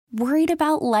Worried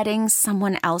about letting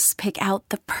someone else pick out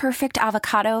the perfect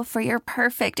avocado for your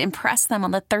perfect impress them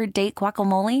on the third date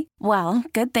guacamole? Well,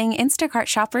 good thing Instacart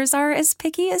shoppers are as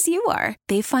picky as you are.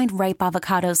 They find ripe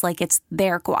avocados like it's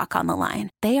their guac on the line.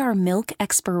 They are milk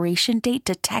expiration date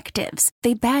detectives.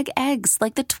 They bag eggs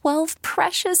like the 12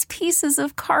 precious pieces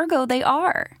of cargo they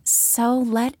are. So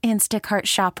let Instacart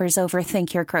shoppers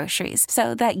overthink your groceries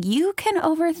so that you can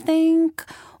overthink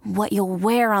what you'll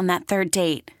wear on that third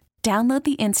date. Download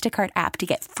the Instacart app to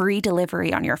get free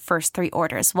delivery on your first 3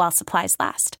 orders while supplies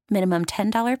last. Minimum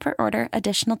 $10 per order.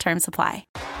 Additional terms apply.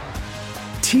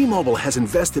 T-Mobile has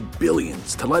invested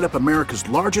billions to light up America's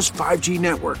largest 5G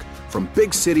network, from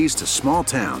big cities to small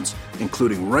towns,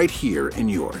 including right here in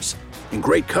yours. And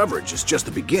great coverage is just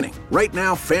the beginning. Right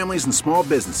now, families and small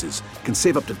businesses can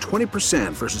save up to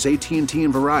 20% versus AT&T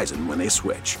and Verizon when they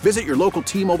switch. Visit your local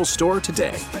T-Mobile store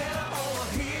today.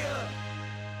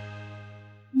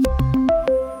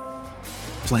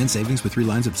 Plan savings with 3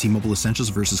 lines of T-Mobile Essentials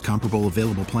versus comparable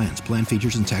available plans. Plan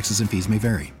features and taxes and fees may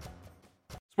vary.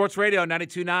 Sports Radio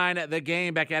 92.9, The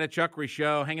Game, back at a Chuckery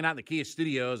Show, hanging out in the Kia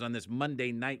Studios on this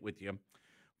Monday night with you.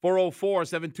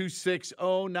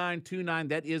 404-726-0929.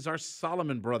 That is our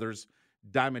Solomon Brothers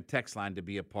Diamond text line to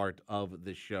be a part of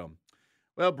the show.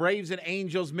 Well, Braves and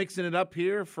Angels mixing it up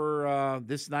here for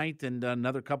this night and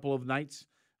another couple of nights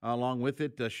along with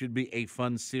it. Should be a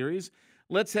fun series.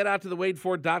 Let's head out to the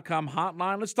WadeFord.com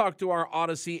hotline. Let's talk to our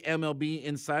Audacy MLB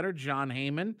insider, Jon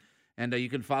Heyman. And you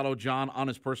can follow Jon on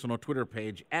his personal Twitter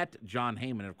page, at Jon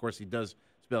Heyman. And, of course, he does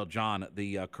spell John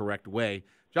the correct way.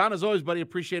 Jon, as always, buddy,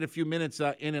 appreciate a few minutes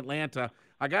in Atlanta.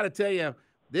 I got to tell you,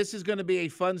 this is going to be a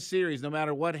fun series no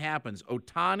matter what happens.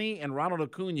 Ohtani and Ronald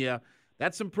Acuña,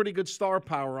 that's some pretty good star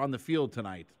power on the field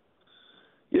tonight.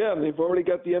 Yeah, and they've already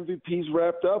got the MVPs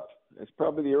wrapped up. It's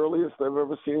probably the earliest I've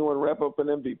ever seen anyone wrap up an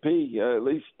MVP, at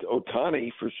least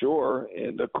Ohtani for sure.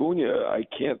 And Acuña, I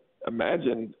can't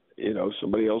imagine,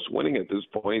 somebody else winning at this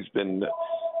point. He's been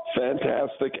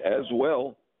fantastic as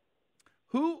well.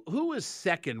 Who is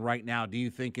second right now, do you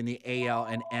think, in the AL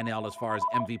and NL as far as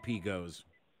MVP goes?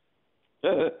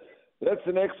 That's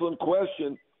an excellent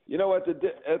question. At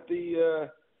the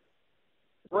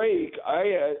break,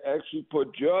 I actually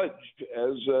put Judge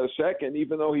as second,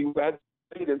 even though he had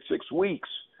played in 6 weeks.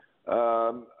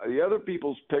 The other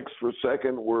people's picks for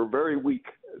second were very weak,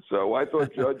 so I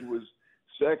thought Judge was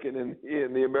second in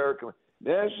the American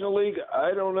National League.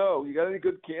 I don't know. You got any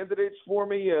good candidates for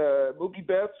me? Mookie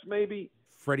Betts, maybe.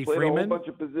 Freddie played Freeman. A whole bunch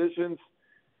of positions.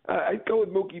 I'd go with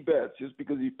Mookie Betts just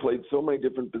because he played so many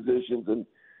different positions and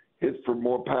hit for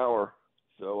more power.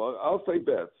 So I'll say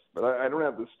Betts, but I don't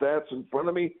have the stats in front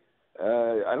of me.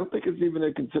 I don't think it's even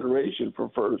a consideration for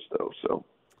first, though. So,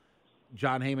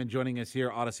 Jon Heyman joining us here,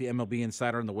 Audacy MLB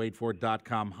insider on the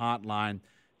WadeFord.com hotline.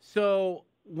 So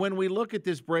when we look at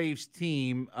this Braves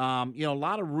team, a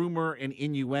lot of rumor and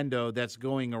innuendo that's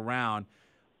going around.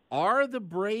 Are the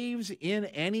Braves in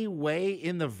any way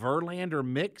in the Verlander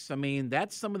mix? I mean,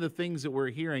 that's some of the things that we're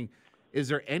hearing. Is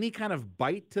there any kind of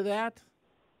bite to that?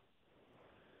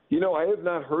 I have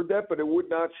not heard that, but it would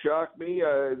not shock me.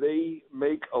 They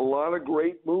make a lot of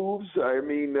great moves. I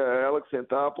mean, Alex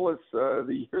Anthopoulos,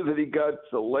 the year that he got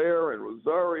Soler and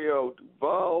Rosario,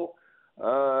 Duvall,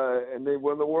 and they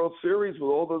won the World Series with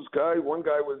all those guys. One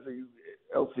guy was the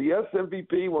LCS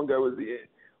MVP. One guy was the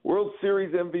World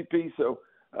Series MVP. So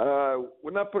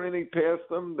we're not putting anything past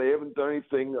them. They haven't done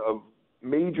anything of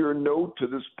major note to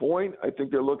this point. I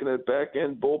think they're looking at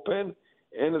back-end bullpen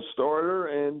and a starter,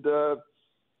 and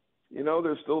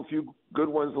there's still a few good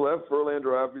ones left.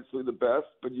 Verlander, obviously the best,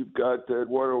 but you've got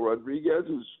Eduardo Rodriguez,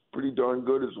 who's pretty darn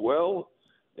good as well.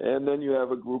 And then you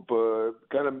have a group of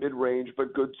kind of mid-range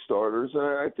but good starters. And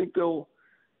I think they'll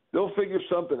figure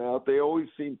something out. They always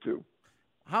seem to.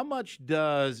 How much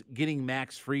does getting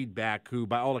Max Fried back, who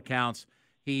by all accounts,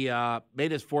 he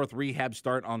made his 4th rehab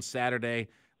start on Saturday,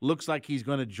 looks like he's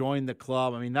going to join the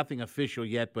club. I mean, nothing official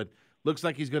yet, but looks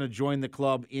like he's going to join the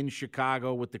club in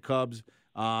Chicago with the Cubs.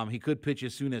 He could pitch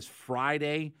as soon as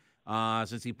Friday.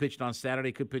 Since he pitched on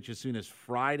Saturday, could pitch as soon as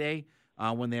Friday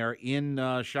when they are in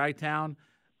Chi-Town.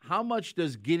 How much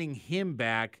does getting him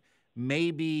back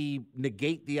maybe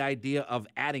negate the idea of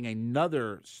adding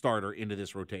another starter into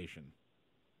this rotation?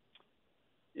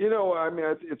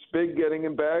 It's big getting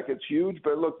him back. It's huge.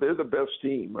 But, look, they're the best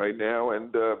team right now.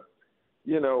 And,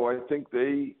 I think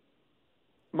they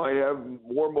might have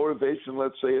more motivation,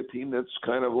 let's say, a team that's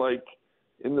kind of like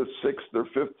in the 6th or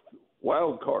 5th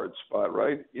wild card spot,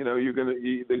 right? They're going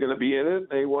to be in it.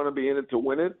 They want to be in it to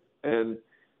win it. And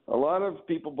a lot of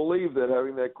people believe that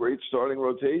having that great starting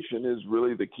rotation is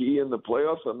really the key in the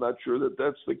playoffs. I'm not sure that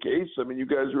that's the case. I mean, you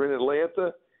guys are in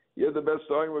Atlanta. he had the best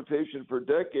starting rotation for a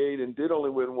decade and did only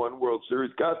win one World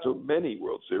Series. Got to many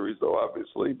World Series, though,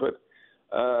 obviously. But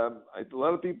a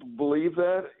lot of people believe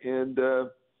that, and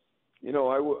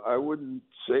I wouldn't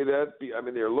say that. I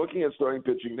mean, they're looking at starting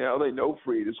pitching now. They know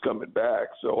Fried is coming back,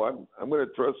 so I'm going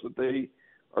to trust that they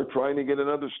are trying to get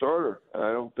another starter.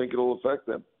 I don't think it'll affect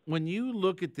them. When you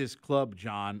look at this club,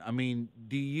 John, I mean,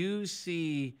 do you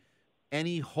see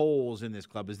any holes in this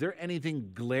club? Is there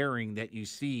anything glaring that you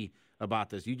see about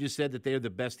this? You just said that they're the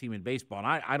best team in baseball, and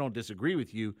I don't disagree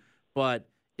with you, but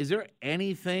is there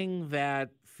anything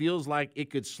that feels like it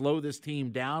could slow this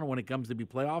team down when it comes to be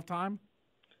playoff time?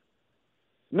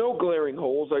 No glaring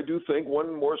holes. I do think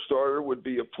one more starter would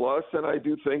be a plus, and I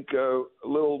do think a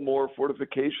little more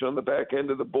fortification on the back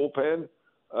end of the bullpen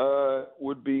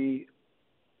would be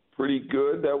pretty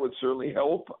good. That would certainly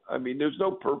help. I mean, there's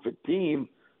no perfect team,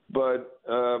 but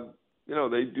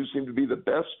they do seem to be the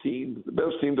best team. The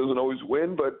best team doesn't always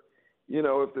win, but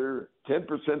if they're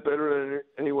 10% better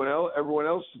than everyone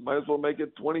else might as well make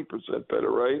it 20%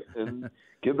 better, right? And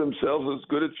give themselves as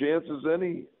good a chance as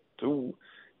any to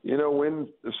win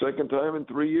the second time in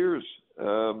 3 years.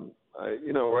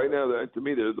 Right now, to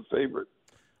me, they're the favorite.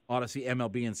 Audacy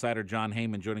MLB insider Jon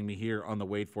Heyman joining me here on the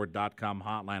WadeFord.com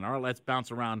hotline. All right, let's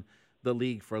bounce around the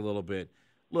league for a little bit.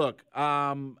 Look,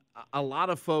 a lot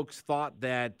of folks thought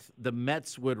that the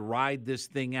Mets would ride this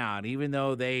thing out, even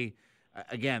though they've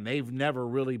never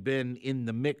really been in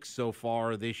the mix so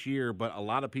far this year, but a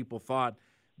lot of people thought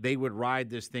they would ride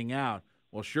this thing out.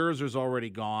 Well, Scherzer's already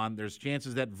gone. There's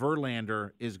chances that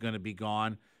Verlander is going to be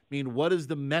gone. I mean, what is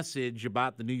the message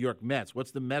about the New York Mets?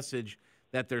 What's the message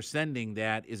that they're sending?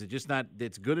 That is it just not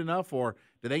it's good enough, or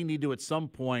do they need to at some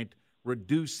point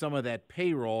reduce some of that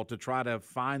payroll to try to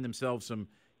find themselves some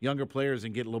younger players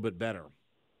and get a little bit better?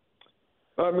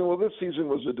 I mean, well, this season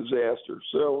was a disaster.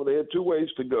 So they had two ways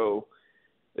to go.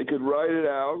 They could ride it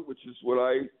out, which is what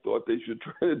I thought they should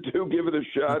try to do, give it a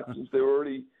shot since they were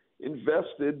already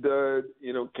invested,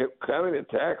 counting the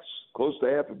tax, close to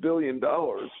 $500 million.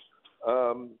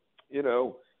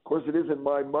 Of course, it isn't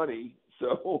my money.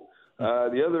 So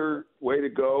the other way to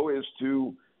go is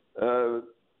to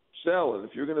sell. And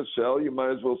if you're going to sell, you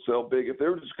might as well sell big. If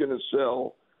they're just going to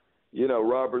sell,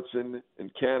 Robertson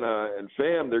and Canna and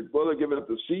Pham, they're giving up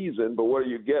the season, but what are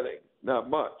you getting? Not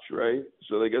much, right?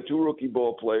 So they got two rookie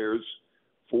ball players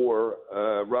for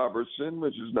Robertson,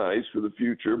 which is nice for the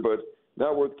future, but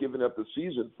not worth giving up the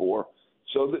season for.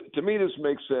 So to me, this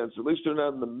makes sense. At least they're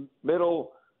not in the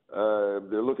middle.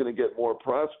 They're looking to get more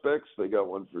prospects. They got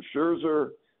one for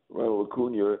Scherzer, Ronald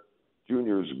Acuña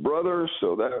Jr.'s brother,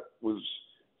 so that was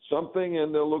something,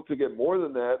 and they'll look to get more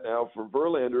than that now for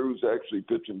Verlander, who's actually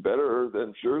pitching better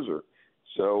than Scherzer.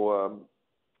 So,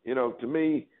 to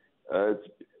me, it's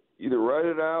either ride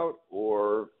it out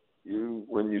or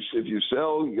if you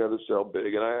sell, you got to sell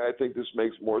big. And I think this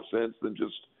makes more sense than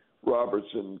just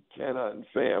Robertson, Canna, and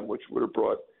Pham, which would have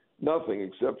brought nothing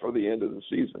except for the end of the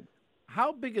season.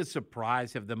 How big a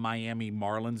surprise have the Miami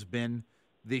Marlins been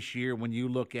this year when you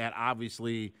look at,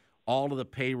 obviously, all of the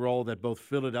payroll that both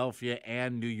Philadelphia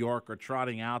and New York are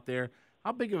trotting out there?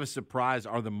 How big of a surprise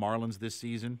are the Marlins this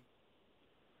season?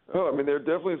 Oh, I mean, they're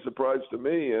definitely a surprise to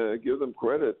me. Give them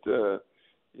credit.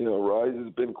 Rise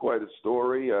has been quite a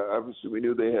story. Obviously, we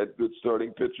knew they had good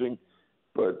starting pitching,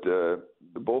 but the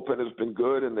bullpen has been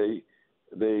good, and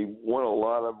they won a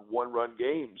lot of one-run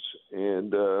games.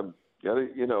 And,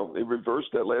 they reversed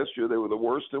that last year. They were the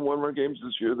worst in one-run games.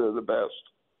 This year, they're the best.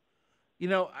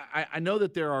 I know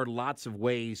that there are lots of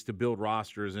ways to build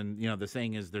rosters, and, the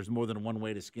saying is there's more than one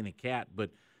way to skin a cat. But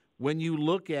when you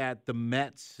look at the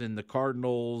Mets and the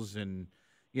Cardinals and,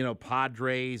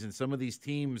 Padres and some of these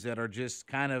teams that are just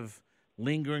kind of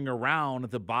lingering around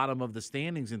at the bottom of the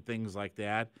standings and things like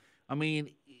that, I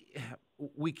mean,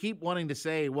 we keep wanting to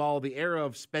say, well, the era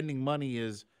of spending money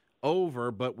is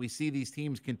over, but we see these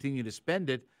teams continue to spend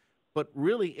it. But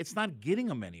really, it's not getting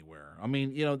them anywhere. I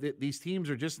mean, these teams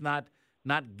are just not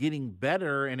getting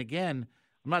better. And again,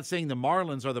 I'm not saying the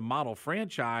Marlins are the model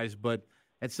franchise, but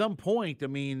at some point, I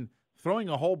mean, throwing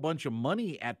a whole bunch of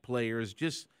money at players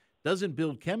just doesn't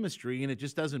build chemistry, and it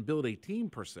just doesn't build a team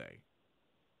per se.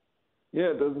 Yeah,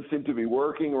 it doesn't seem to be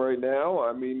working right now.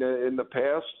 I mean, in the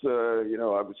past,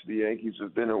 obviously the Yankees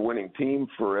have been a winning team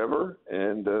forever,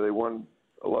 and they won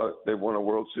a lot. They won a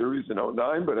World Series in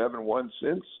 2009, but haven't won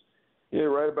since. Yeah,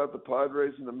 right about the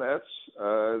Padres and the Mets.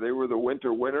 They were the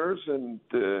winter winners, and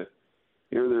here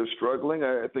they're struggling.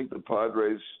 I think the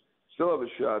Padres still have a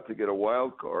shot to get a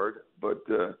wild card, but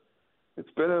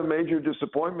it's been a major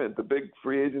disappointment. The big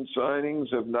free agent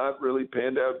signings have not really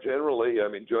panned out generally. I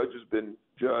mean, Judge has been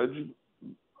Judge,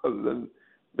 other than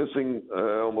missing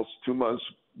almost 2 months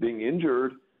being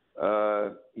injured.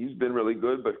 He's been really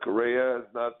good, but Correa has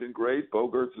not been great.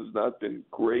 Bogaerts has not been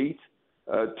great.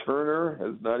 Turner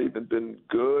has not even been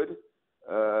good.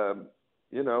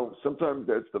 Sometimes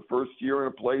that's the first year in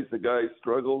a place the guy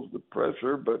struggles with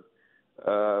pressure, but,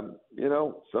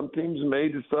 some teams may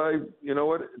decide, you know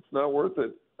what, it's not worth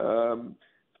it.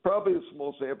 It's probably a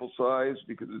small sample size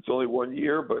because it's only 1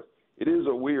 year, but it is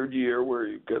a weird year where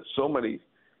you've got so many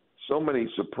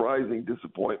surprising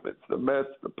disappointments. The Mets,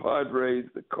 the Padres,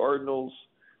 the Cardinals,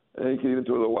 and you can even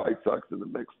throw the White Sox in the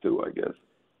mix too, I guess.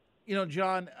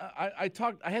 John, I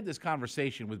had this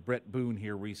conversation with Brett Boone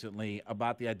here recently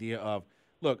about the idea of,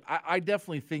 look, I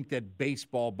definitely think that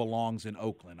baseball belongs in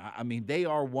Oakland. I mean, they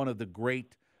are one of the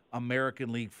great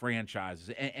American League franchises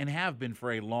and have been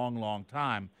for a long, long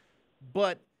time.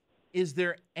 But is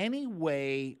there any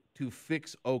way to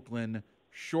fix Oakland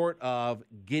short of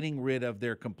getting rid of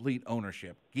their complete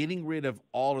ownership, getting rid of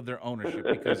all of their ownership?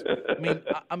 Because,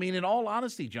 I mean, in all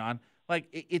honesty, John, like,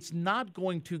 it's not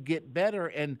going to get better,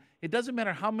 and it doesn't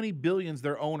matter how many billions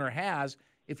their owner has.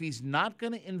 If he's not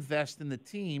going to invest in the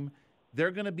team,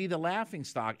 they're going to be the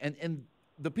laughingstock. And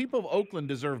the people of Oakland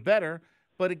deserve better.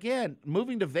 But again,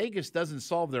 moving to Vegas doesn't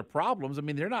solve their problems. I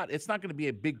mean, it's not going to be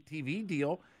a big TV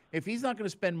deal. If he's not going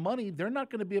to spend money, they're not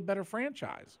going to be a better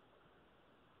franchise.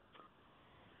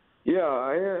 Yeah,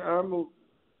 I'm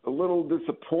a little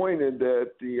disappointed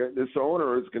that this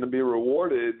owner is going to be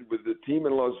rewarded with the team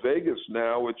in Las Vegas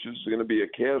now, which is going to be a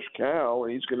cash cow,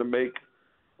 and he's going to make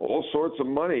all sorts of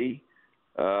money.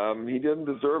 He didn't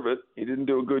deserve it. He didn't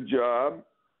do a good job.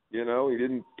 He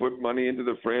didn't put money into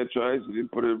the franchise. He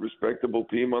didn't put a respectable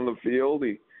team on the field.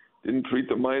 He didn't treat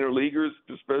the minor leaguers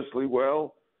especially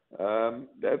well.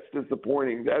 That's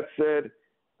disappointing. That said,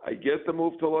 I get the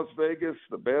move to Las Vegas.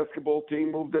 The basketball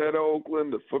team moved out of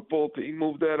Oakland. The football team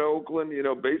moved out of Oakland.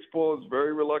 Baseball is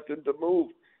very reluctant to move.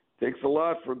 It takes a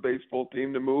lot for a baseball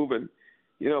team to move. And,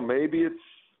 maybe it's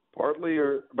partly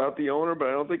about the owner, but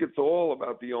I don't think it's all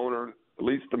about the owner, at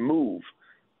least the move.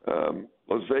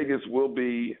 Las Vegas will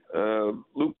be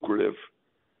lucrative,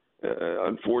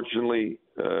 unfortunately,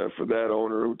 for that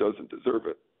owner who doesn't deserve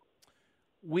it.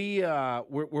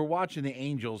 We're watching the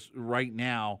Angels right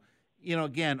now.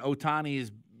 Again, Ohtani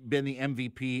has been the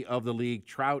MVP of the league.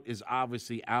 Trout is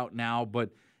obviously out now, but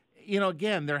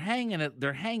again, they're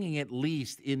hanging at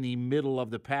least in the middle of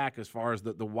the pack as far as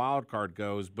the wild card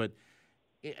goes. But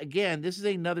again, this is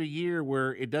another year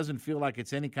where it doesn't feel like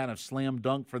it's any kind of slam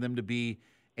dunk for them to be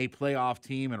a playoff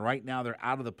team, and right now they're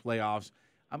out of the playoffs.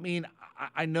 I mean,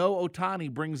 I know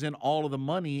Ohtani brings in all of the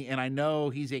money, and I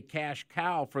know he's a cash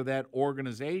cow for that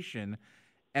organization.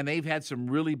 And they've had some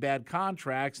really bad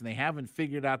contracts, and they haven't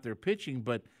figured out their pitching.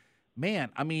 But, man,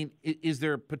 I mean, is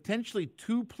there potentially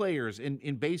two players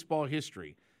in baseball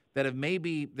history that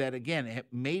maybe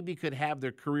could have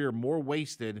their career more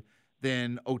wasted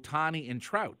than Ohtani and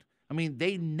Trout? I mean,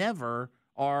 they never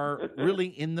are really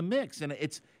in the mix, and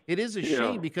it is a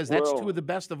shame because that's two of the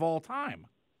best of all time.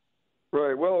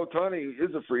 Right. Well, Ohtani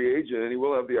is a free agent, and he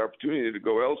will have the opportunity to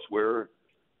go elsewhere,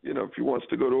 if he wants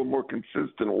to go to a more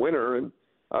consistent winner. And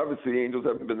obviously, the Angels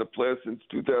haven't been to the playoffs since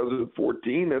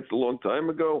 2014. That's a long time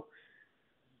ago.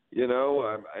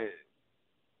 I'm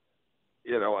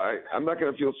not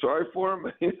going to feel sorry for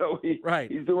him. He's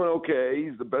doing okay.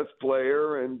 He's the best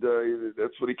player, and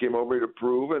that's what he came over here to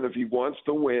prove. And if he wants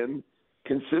to win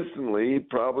consistently, he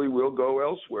probably will go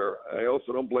elsewhere. I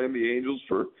also don't blame the Angels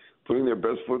for putting their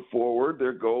best foot forward.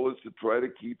 Their goal is to try to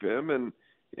keep him, and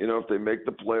if they make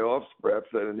the playoffs, perhaps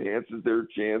that enhances their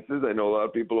chances. I know a lot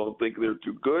of people don't think they're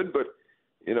too good, but,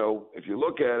 if you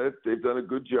look at it, they've done a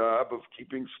good job of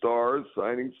keeping stars,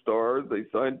 signing stars. They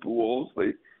signed Pujols.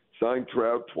 They signed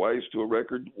Trout once to a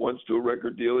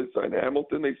record deal. They signed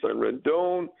Hamilton. They signed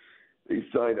Rendon. They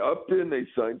signed Upton. They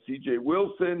signed C.J.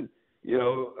 Wilson.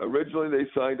 Originally they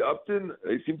signed Upton.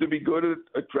 They seem to be good at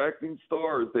attracting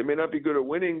stars. They may not be good at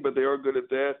winning, but they are good at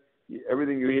that.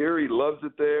 Everything you hear, he loves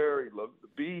it there. He loves the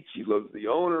beach. He loves the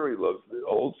owner. He loves the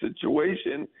whole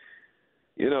situation.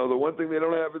 The one thing they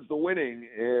don't have is the winning.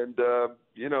 And,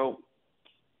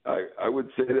 I would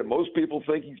say that most people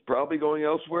think he's probably going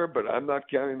elsewhere, but I'm not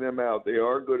counting them out. They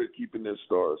are good at keeping their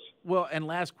stars. Well, and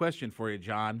last question for you,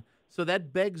 John. So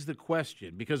that begs the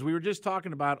question, because we were just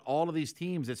talking about all of these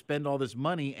teams that spend all this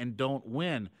money and don't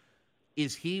win.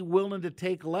 Is he willing to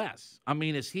take less? I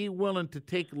mean, is he willing to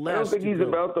take less? I don't think he's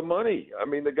about the money. I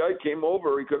mean, the guy came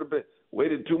over. He could have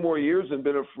waited 2 more years and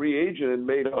been a free agent and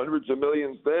made hundreds of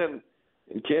millions then.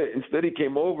 Instead, he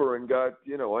came over and got,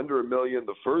 under $1 million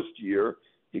the first year.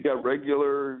 He got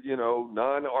regular,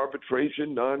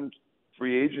 non-arbitration,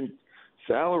 non-free agent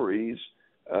salaries.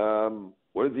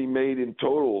 What has he made in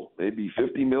total? Maybe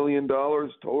 $50 million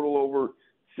total over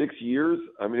 6 years.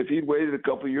 I mean, if he'd waited a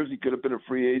couple of years, he could have been a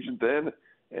free agent then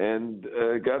and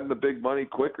gotten the big money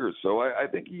quicker. So I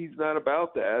think he's not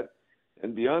about that.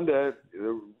 And beyond that,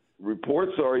 the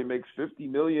reports are he makes $50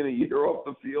 million a year off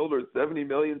the field or $70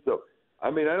 million. So, I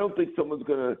mean, I don't think someone's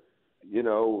going to,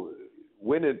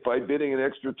 win it by bidding an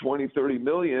extra $20, $30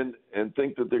 million and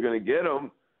think that they're going to get him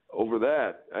over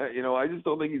that. I just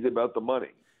don't think he's about the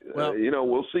money. Well,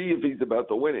 we'll see if he's about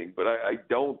the winning, but I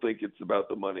don't think it's about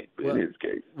the money in his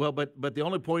case. Well, but the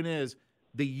only point is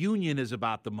the union is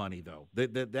about the money, though.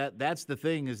 That's the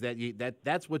thing is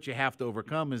that's what you have to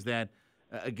overcome is that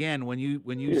again when you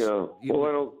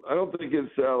I don't think his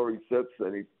salary sets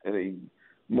any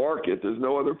market. There's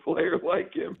no other player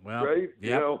like him, right?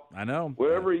 Yeah, I know.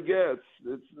 Whatever he gets,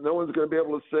 no one's going to be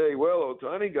able to say, "Well,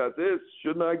 Ohtani got this.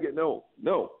 Shouldn't I get?" No.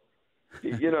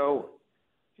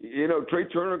 Trey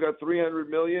Turner got $300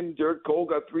 million. Garrett Cole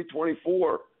got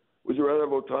 $324. Would you rather have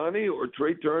Ohtani or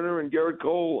Trey Turner and Garrett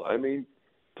Cole? I mean,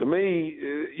 to me,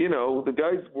 the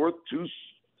guy's worth two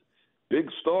big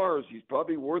stars. He's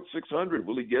probably worth $600.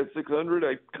 Will he get $600?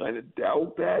 I kind of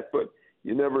doubt that, but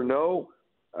you never know.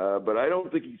 But I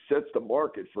don't think he sets the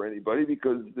market for anybody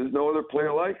because there's no other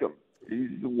player like him.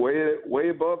 He's way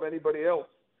above anybody else.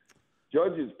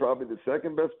 Judge is probably the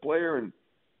second best player, and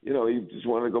he just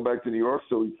wanted to go back to New York,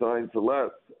 so he signed for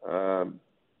less.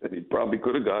 And he probably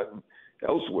could have gotten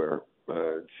elsewhere.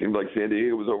 It seemed like San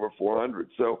Diego was over 400.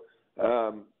 So,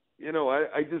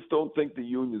 I just don't think the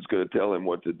union's going to tell him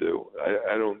what to do.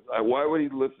 I don't. Why would he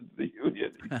listen to the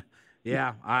union?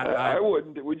 Yeah, I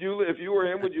wouldn't. Would you? If you were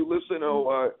him, would you listen?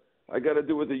 I got to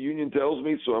do what the union tells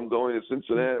me, so I'm going to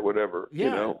Cincinnati, whatever.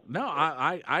 Yeah, no,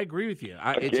 I agree with you.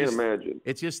 I can't imagine.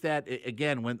 It's just that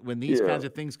again, when these kinds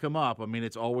of things come up, I mean,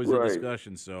 it's always a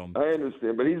discussion. So I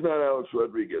understand, but he's not Alex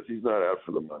Rodriguez. He's not out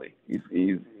for the money.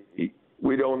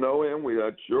 We don't know him. We're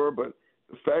not sure, but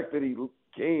the fact that he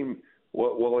came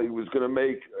while he was going to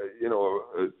make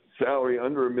a salary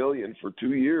under $1 million for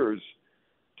 2 years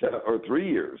or 3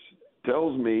 years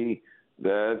tells me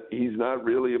that he's not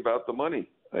really about the money.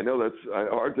 I know that's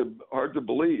hard to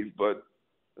believe, but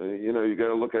you got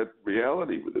to look at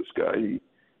reality with this guy.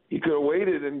 He could have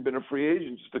waited and been a free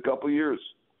agent just a couple of years.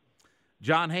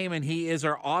 Jon Heyman, he is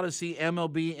our Audacy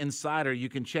MLB insider. You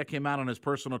can check him out on his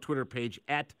personal Twitter page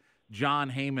at Jon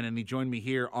Heyman, and he joined me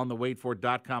here on the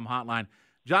waitfor.com hotline.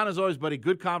 John, as always, buddy,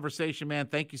 good conversation, man.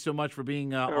 Thank you so much for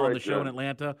being on the show, John, in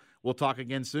Atlanta. We'll talk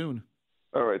again soon.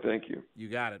 All right, thank you. You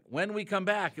got it. When we come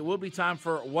back, it will be time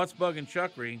for What's Bugging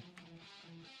Chuckery.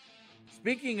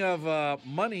 Speaking of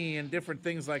money and different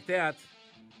things like that,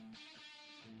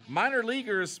 minor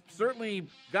leaguers certainly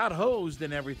got hosed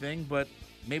and everything, but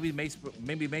maybe Major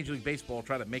League Baseball will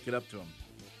try to make it up to them.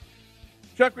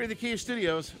 Chuckery, the Kia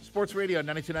Studios, Sports Radio,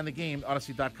 92.9 The Game,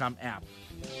 Audacy.com app.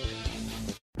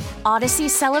 Audacy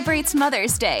celebrates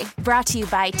Mother's Day, brought to you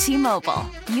by T-Mobile.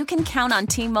 You can count on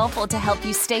T-Mobile to help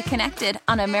you stay connected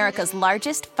on America's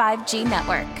largest 5G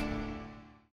network.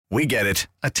 We get it.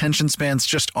 Attention spans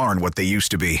just aren't what they used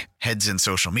to be. Heads in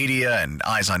social media and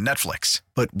eyes on Netflix.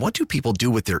 But what do people do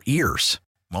with their ears?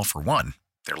 Well, for one,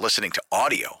 they're listening to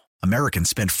audio. Americans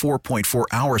spend 4.4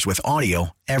 hours with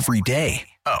audio every day.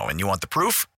 Oh, and you want the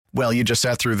proof? Well, you just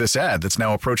sat through this ad that's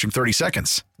now approaching 30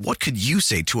 seconds. What could you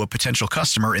say to a potential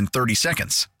customer in 30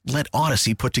 seconds? Let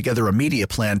Audacy put together a media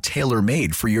plan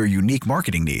tailor-made for your unique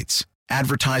marketing needs.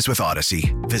 Advertise with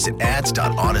Audacy. Visit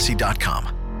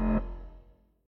ads.audacy.com.